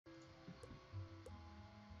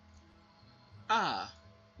Ah,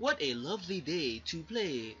 what a lovely day to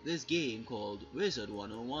play this game called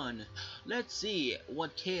Wizard101. Let's see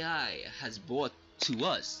what KI has brought to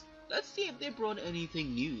us. Let's see if they brought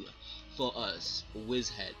anything new for us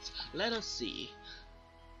Wizheads. Let us see.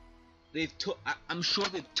 I'm sure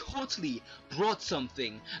they've totally brought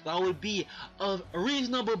something that would be of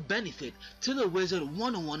reasonable benefit to the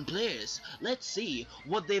Wizard101 players. Let's see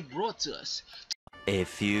what they've brought to us. A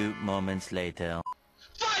few moments later.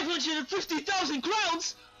 550,000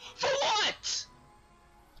 crowns? For what?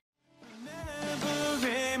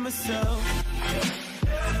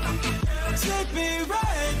 Take me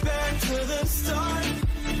right back to the start.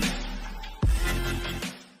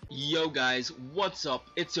 Yo guys, what's up?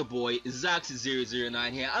 It's your boy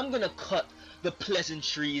Zax009 here. I'm gonna cut the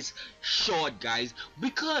pleasantries short, guys,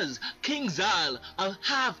 because King Zal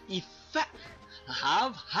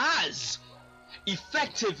has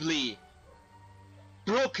effectively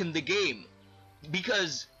broken the game.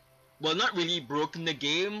 Because, well, not really broken the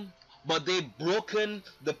game, but they've broken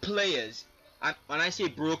the players. And when I say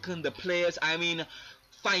broken the players, I mean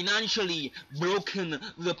financially broken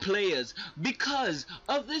the players, because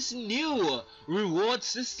of this new reward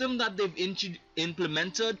system that they've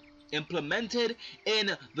implemented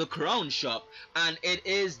in the crown shop. And it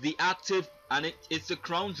is the active, and it's the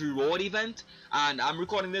crown's reward event, and I'm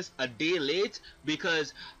recording this a day late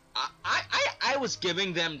because I was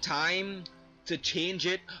giving them time to change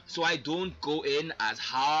it so I don't go in as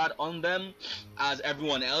hard on them as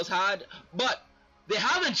everyone else had, but they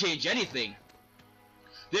haven't changed anything.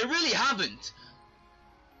 They really haven't.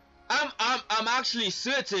 I'm actually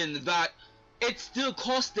certain that it's still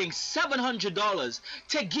costing $700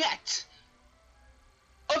 to get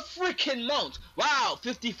a freaking mount. Wow,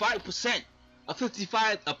 55%. A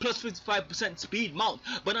plus 55% speed mount.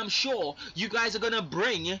 But I'm sure you guys are gonna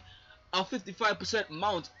bring a 55%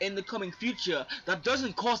 mount in the coming future that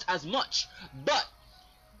doesn't cost as much. But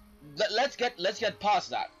let's get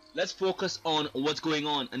past that. Let's focus on what's going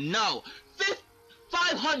on now.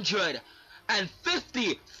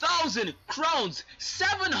 550,000 crowns,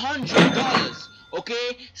 $700.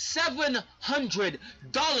 Okay, $700.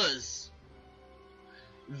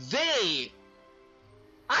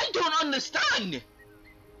 I don't understand.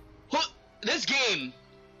 This game.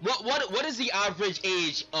 What is the average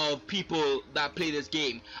age of people that play this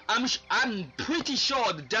game? I'm pretty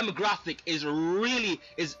sure the demographic is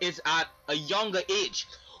at a younger age.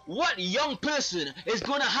 What young person is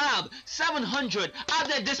gonna have 700 at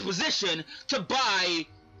their disposition to buy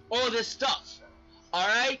all this stuff?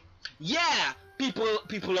 Alright? Yeah,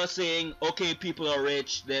 people are saying, okay, people are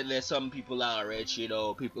rich. There's some people that are rich, you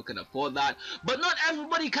know, people can afford that. But not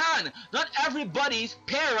everybody can. Not everybody's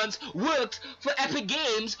parents worked for Epic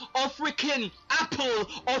Games or freaking Apple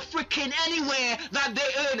or freaking anywhere that they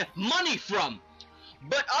earn money from.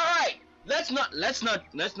 But alright, let's not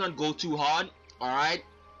go too hard, alright?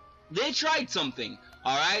 They tried something,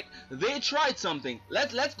 alright? They tried something.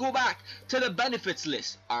 Let's go back to the benefits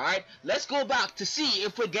list, alright? Let's go back to see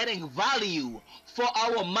if we're getting value for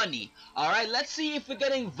our money, alright? Let's see if we're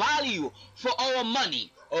getting value for our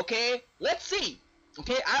money, okay? Let's see,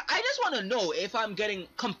 okay? I just want to know if I'm getting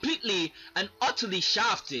completely and utterly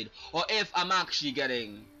shafted or if I'm actually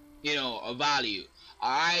getting, you know, a value,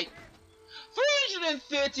 alright?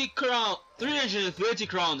 330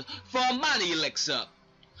 crowns for a mana elixir.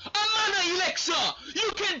 A mana elixir!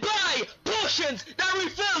 You can buy potions that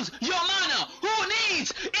refills your mana! Who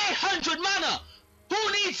needs 800 mana?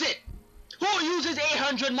 Who needs it? Who uses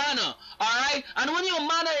 800 mana? Alright? And when your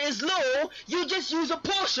mana is low, you just use a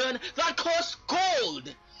potion that costs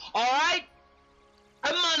gold. Alright?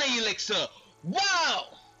 A mana elixir.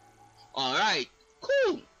 Wow! Alright.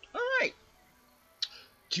 Cool. Alright.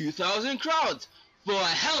 2,000 crowns for a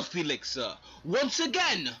health elixir. Once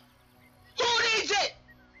again, who needs it?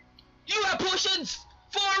 You have potions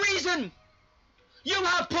for a reason. You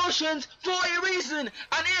have potions for a reason.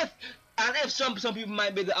 And if some people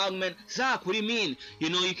might be the argument, Zach, what do you mean? You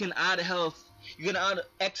know, you can add health. You can add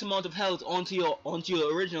X amount of health onto your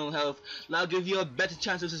original health. That'll give you a better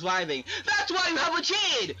chance of surviving. That's why you have a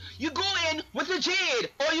Jade. You go in with a Jade,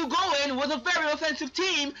 or you go in with a very offensive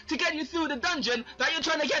team to get you through the dungeon that you're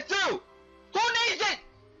trying to get through. Who needs it?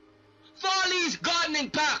 Farley's gardening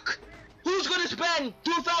pack. Who's gonna spend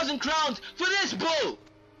 2,000 crowns for this bull?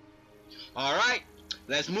 Alright,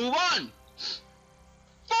 let's move on.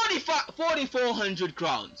 4,400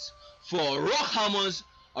 crowns for a rock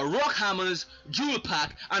hammers, jewel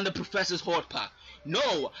pack, and the professor's horde pack.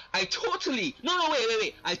 no, I totally, no,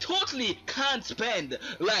 wait, I totally can't spend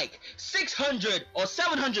like 600 or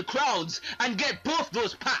 700 crowns and get both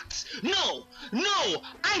those packs. No,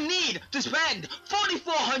 I need to spend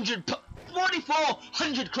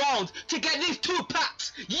 4,400 crowns to get these 2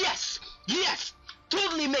 packs. Yes,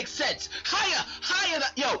 totally makes sense. Higher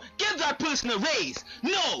that, yo, give that person a raise.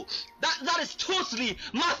 No, that is totally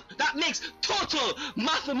that makes total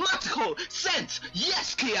mathematical sense.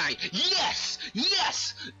 Yes, KI, yes,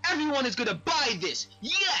 everyone is gonna buy this.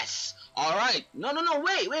 Yes. Alright, no,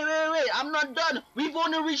 wait, I'm not done. We've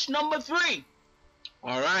only reached number 3.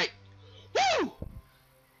 Alright, woo,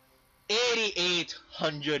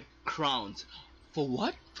 8,800 crowns. For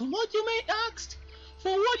what? For what, you may ask?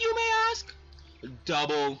 For what, you may ask?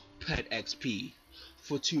 Double pet XP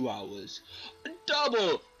for 2 hours.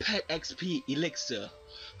 Double pet XP elixir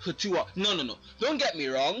for 2 hours. No. Don't get me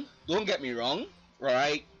wrong.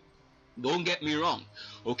 Alright? Don't get me wrong.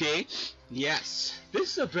 Okay? Yes, this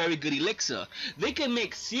is a very good elixir. They can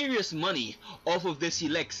make serious money off of this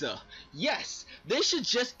elixir. Yes, they should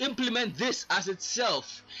just implement this as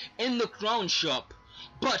itself in the crown shop,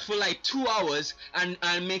 but for like 2 hours and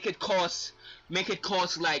make it cost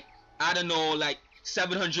like, I don't know, like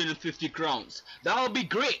 750 crowns. That would be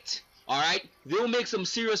great. Alright, they'll make some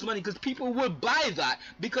serious money because people will buy that,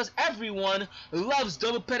 because everyone loves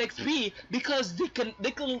double pet XP because they can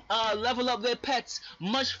level up their pets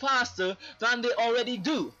much faster than they already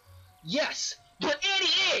do. Yes, but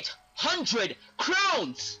 8,800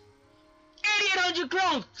 crowns. 8,800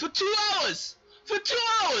 crowns for 2 hours. For 2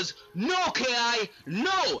 hours. No, KI.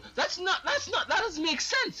 No, that doesn't make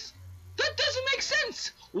sense. That doesn't make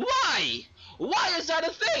sense. Why? Why is that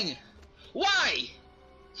a thing? Why?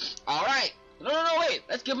 Alright. No, wait.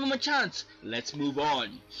 Let's give him a chance. Let's move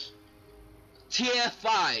on. Tier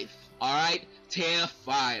 5. Alright. Tier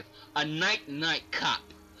 5. A night cap.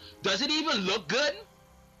 Does it even look good?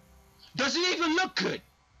 Does it even look good?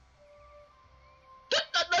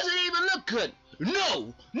 That doesn't even look good.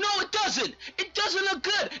 No, it doesn't. It doesn't look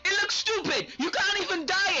good. It looks stupid. You can't even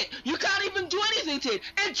dye it. You can't even do anything to it.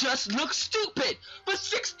 It just looks stupid. For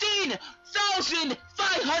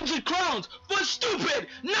 16,500 crowns for stupid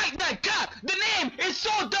night cap. The name is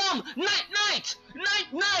so dumb. Night.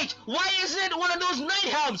 Why isn't it one of those night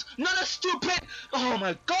helms? Not a stupid. Oh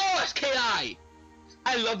my gosh, KI.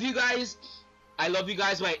 I love you guys.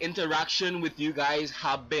 My interaction with you guys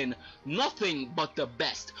have been nothing but the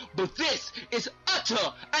best. But this is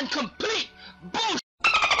utter and complete bullshit.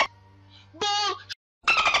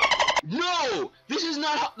 No, this is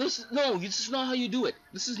not how how you do it.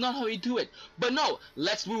 This is not how you do it. But no,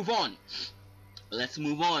 let's move on.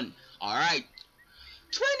 Alright.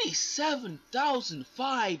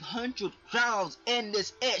 27,500 crowns in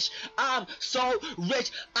this ish. I'm so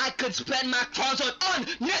rich I could spend my crowns on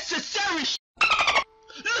unnecessary shit.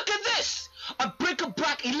 Look at this! A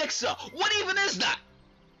bric-a-brac elixir. What even is that?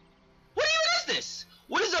 What even is this?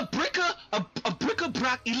 What is a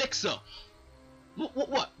bric-a-brac elixir?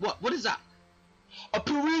 What is that? A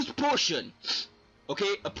peruse potion.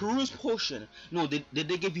 Okay, a peruse potion. No, did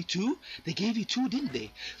they give you 2? They gave you 2, didn't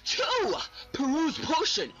they? 2 peruse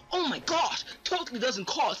potion. Oh my gosh, totally doesn't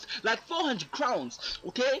cost like 400 crowns.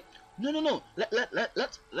 Okay. No.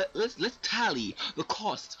 Let's tally the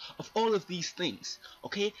cost of all of these things.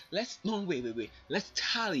 Okay. Wait. Let's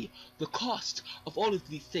tally the cost of all of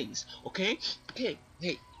these things. Okay. Hey,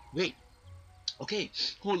 wait. Okay.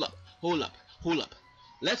 Hold up.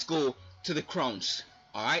 Let's go to the crowns.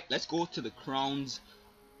 Alright, let's go to the crown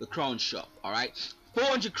shop. Alright,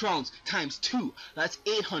 400 crowns times 2, that's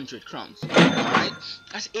 800 crowns. Alright,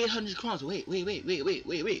 that's 800 crowns. Wait.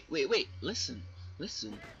 Listen,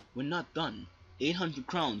 we're not done. 800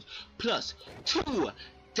 crowns plus 2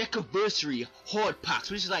 Decaversary horde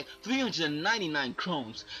packs, which is like 399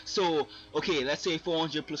 crowns. So okay, let's say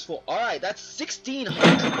 400 plus 4. Alright, that's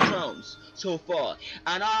 1,600 crowns so far.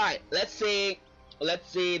 And alright, let's say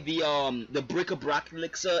the bric-a-brac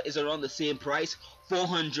elixir is around the same price,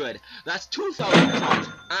 400. That's 2,000 crowns.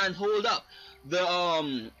 And hold up,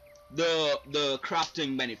 the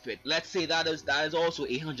crafting benefit, let's say that is also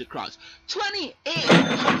 800 crowns.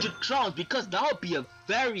 2,800 crowns, because that would be a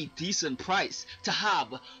very decent price to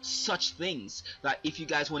have such things, that if you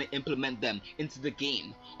guys want to implement them into the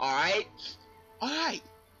game. Alright,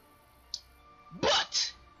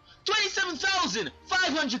 but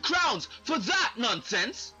 27,500 crowns for that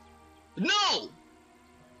nonsense? No!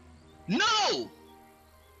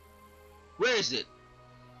 Where is it?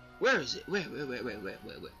 Where?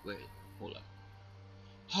 Hold up.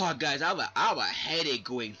 Oh guys, I have a headache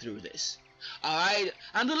going through this. Alright,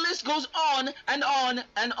 and the list goes on and on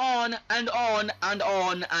and on and on and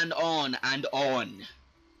on and on and on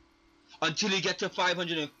until you get to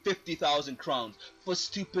 550,000 crowns for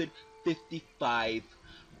stupid 55%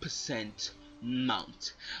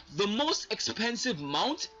 mount. The most expensive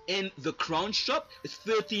mount in the crown shop is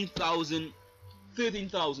 13,000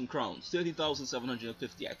 crowns,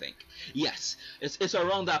 13,750, I think. Yes, it's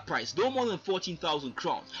around that price. No more than 14,000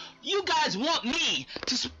 crowns. You guys want me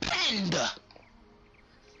to spend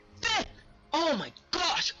oh my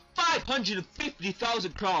gosh,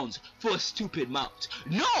 550,000 crowns for a stupid mount?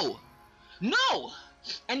 No! No!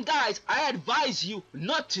 And guys, I advise you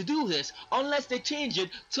not to do this unless they change it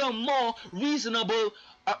to a more reasonable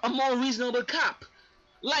cap.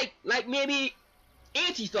 Like maybe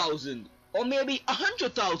 80,000 or maybe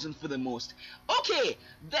 100,000 for the most. Okay,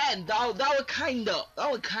 then that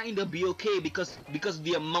would kinda be okay because of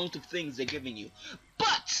the amount of things they're giving you.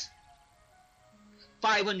 But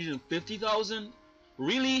 550,000?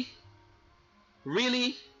 Really?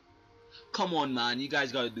 Really? Come on, man, you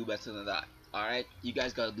guys gotta do better than that. Alright, you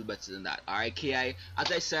guys gotta do better than that. Alright, KI,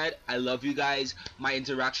 as I said, I love you guys. My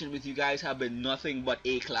interaction with you guys have been nothing but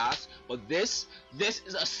A class. But this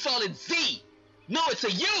is a solid Z. No, it's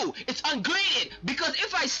a U. It's ungraded. Because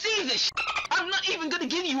if I see this I'm not even gonna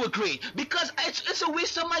give you a grade. Because it's a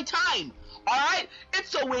waste of my time. Alright?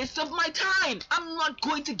 It's a waste of my time. I'm not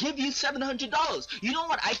going to give you $700. You know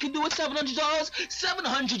what I can do with $700?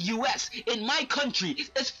 700 US in my country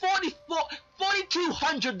is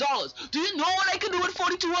 $4,200. Do you know what I can do with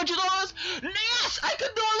 $4,200? Yes, I can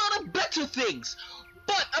do a lot of better things.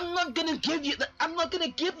 But I'm not gonna give you that. I'm not gonna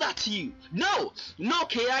give that to you. No,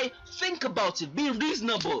 KI. Think about it. Be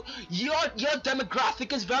reasonable. Your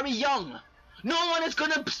demographic is very young. No one's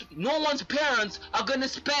parents are gonna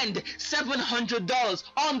spend $700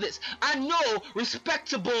 on this. I know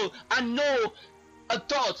respectable, I know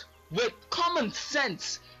adult with common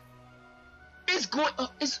sense is going.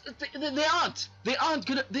 They are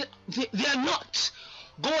not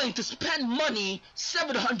going to spend money,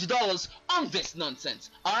 $700 on this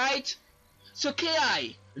nonsense. Alright? So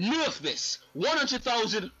KI, nerf this.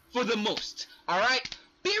 100,000 for the most. Alright?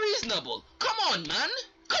 Be reasonable. Come on, man.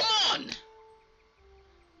 Come on.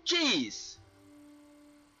 Jeez.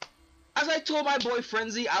 As I told my boy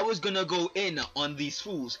Frenzy, I was gonna go in on these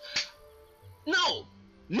fools. No,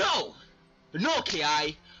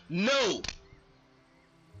 KI, no.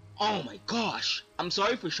 Oh my gosh, I'm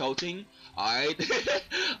sorry for shouting. Alright,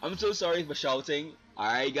 I'm so sorry for shouting.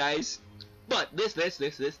 Alright, guys, but this is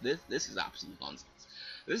absolute nonsense.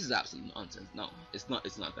 This is absolute nonsense. No, it's not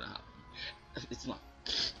gonna happen. It's not.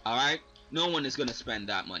 Alright, no one is gonna spend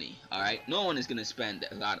that money. Alright, no one is gonna spend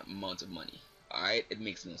that amount of money. Alright, it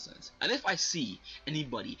makes no sense. And if I see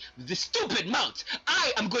anybody with this stupid mount,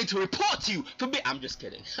 I am going to report you for me. I'm just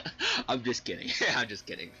kidding. I'm just kidding. I'm just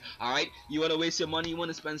kidding. Alright, you wanna waste your money, you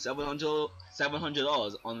wanna spend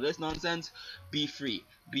 $700 on this nonsense? Be free.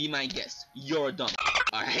 Be my guest. You're dumb.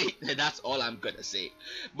 Alright, that's all I'm gonna say.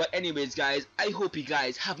 But anyways, guys, I hope you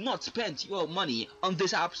guys have not spent your money on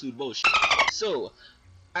this absolute bullshit. So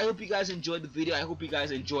I hope you guys enjoyed the video. I hope you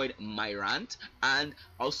guys enjoyed my rant, and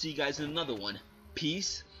I'll see you guys in another one.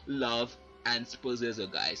 Peace, love, and Spozizo,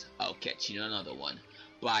 guys. I'll catch you in another one.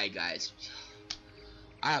 Bye, guys.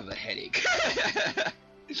 I have a headache.